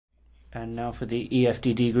And now for the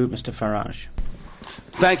EFDD group, Mr. Farage.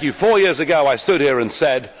 Thank you. 4 years ago I stood here and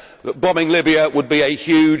said that bombing Libya would be a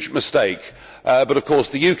huge mistake. But of course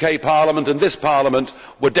the UK Parliament and this Parliament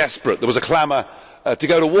were desperate. There was a clamour to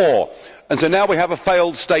go to war. And so now we have a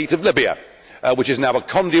failed state of Libya, which is now a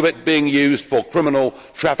conduit being used for criminal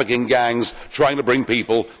trafficking gangs trying to bring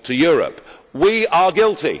people to Europe. We are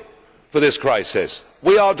guilty for this crisis.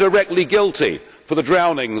 We are directly guilty for the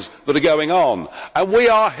drownings that are going on. And we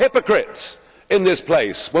are hypocrites in this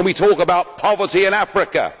place when we talk about poverty in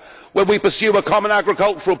Africa, when we pursue a common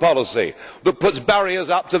agricultural policy that puts barriers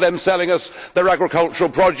up to them selling us their agricultural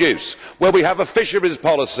produce, where we have a fisheries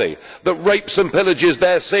policy that rapes and pillages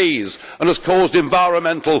their seas and has caused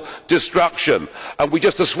environmental destruction, and we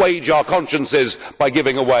just assuage our consciences by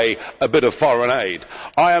giving away a bit of foreign aid.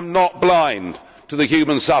 I am not blind to the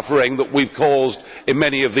human suffering that we have caused in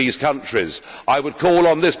many of these countries. I would call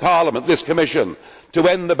on this Parliament, this Commission, to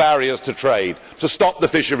end the barriers to trade, to stop the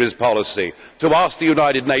fisheries policy, to ask the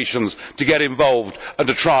United Nations to get involved and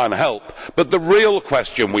to try and help. But the real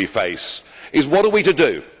question we face is, what are we to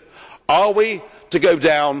do? Are we to go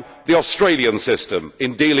down the Australian system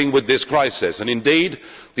in dealing with this crisis? And indeed,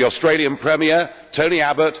 the Australian Premier, Tony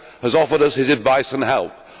Abbott, has offered us his advice and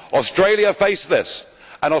help. Australia faced this.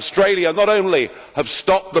 And Australia not only have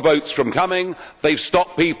stopped the boats from coming, they have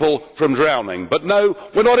stopped people from drowning. But no,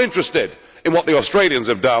 we are not interested in what the Australians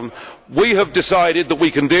have done. We have decided that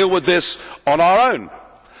we can deal with this on our own.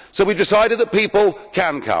 So we have decided that people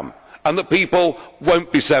can come and that people will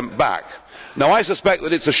not be sent back. Now I suspect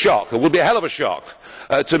that it is a shock, it will be a hell of a shock,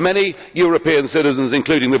 to many European citizens,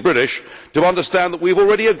 including the British, to understand that we have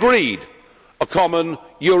already agreed a common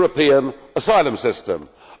European asylum system.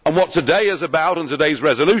 And what today is about, and today's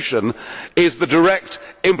resolution, is the direct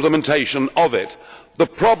implementation of it. The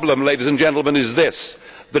problem, ladies and gentlemen, is this.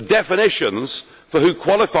 The definitions for who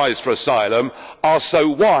qualifies for asylum are so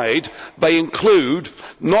wide, they include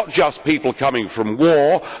not just people coming from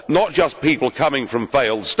war, not just people coming from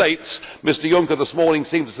failed states. Mr Juncker this morning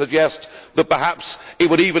seemed to suggest that perhaps it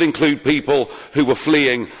would even include people who were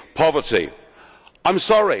fleeing poverty. I am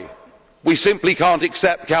sorry, we simply cannot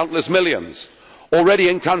accept countless millions. Already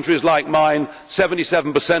in countries like mine,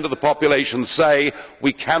 77% of the population say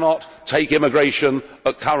we cannot take immigration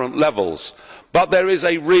at current levels. But there is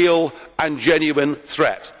a real and genuine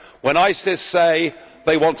threat. When ISIS say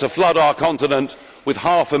they want to flood our continent with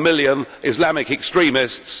 500,000 Islamic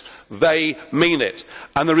extremists, they mean it.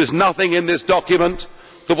 And there is nothing in this document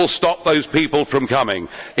that will stop those people from coming.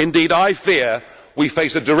 Indeed, I fear we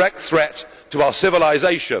face a direct threat to our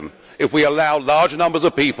civilisation if we allow large numbers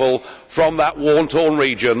of people from that war-torn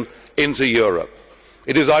region into Europe.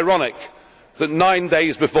 It is ironic that 9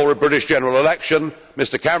 days before a British general election,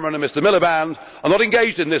 Mr Cameron and Mr Miliband are not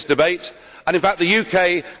engaged in this debate, and in fact the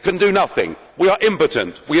UK can do nothing. We are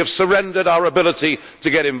impotent. We have surrendered our ability to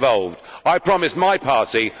get involved. I promise my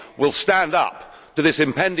party will stand up to this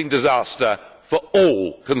impending disaster for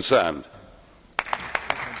all concerned.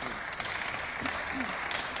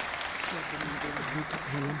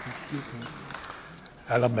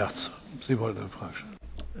 Mr.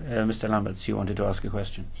 Lamberts, you wanted to ask a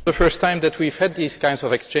question. The first time that we have had these kinds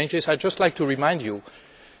of exchanges, I would just like to remind you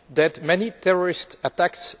that many terrorist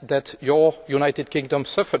attacks that your United Kingdom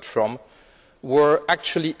suffered from were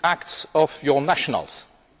actually acts of your nationals,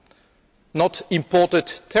 not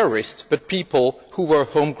imported terrorists, but people who were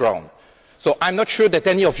homegrown. So I am not sure that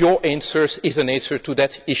any of your answers is an answer to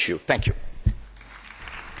that issue. Thank you.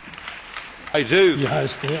 I do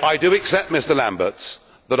accept, Mr Lamberts,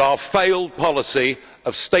 that our failed policy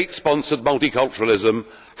of state-sponsored multiculturalism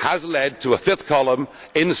has led to a fifth column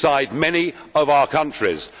inside many of our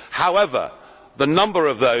countries. However, the number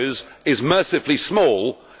of those is mercifully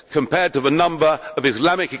small compared to the number of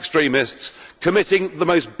Islamic extremists committing the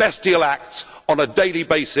most bestial acts on a daily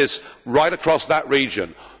basis right across that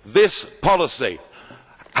region. This policy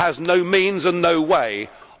has no means and no way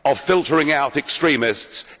of filtering out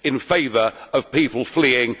extremists in favour of people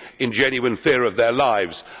fleeing in genuine fear of their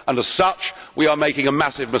lives, and as such we are making a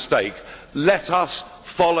massive mistake. Let us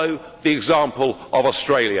follow the example of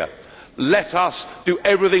Australia. Let us do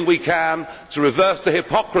everything we can to reverse the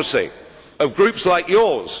hypocrisy of groups like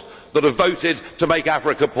yours that have voted to make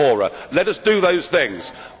Africa poorer. Let us do those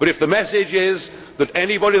things. But if the message is that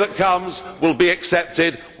anybody that comes will be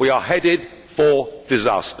accepted, we are headed for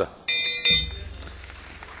disaster.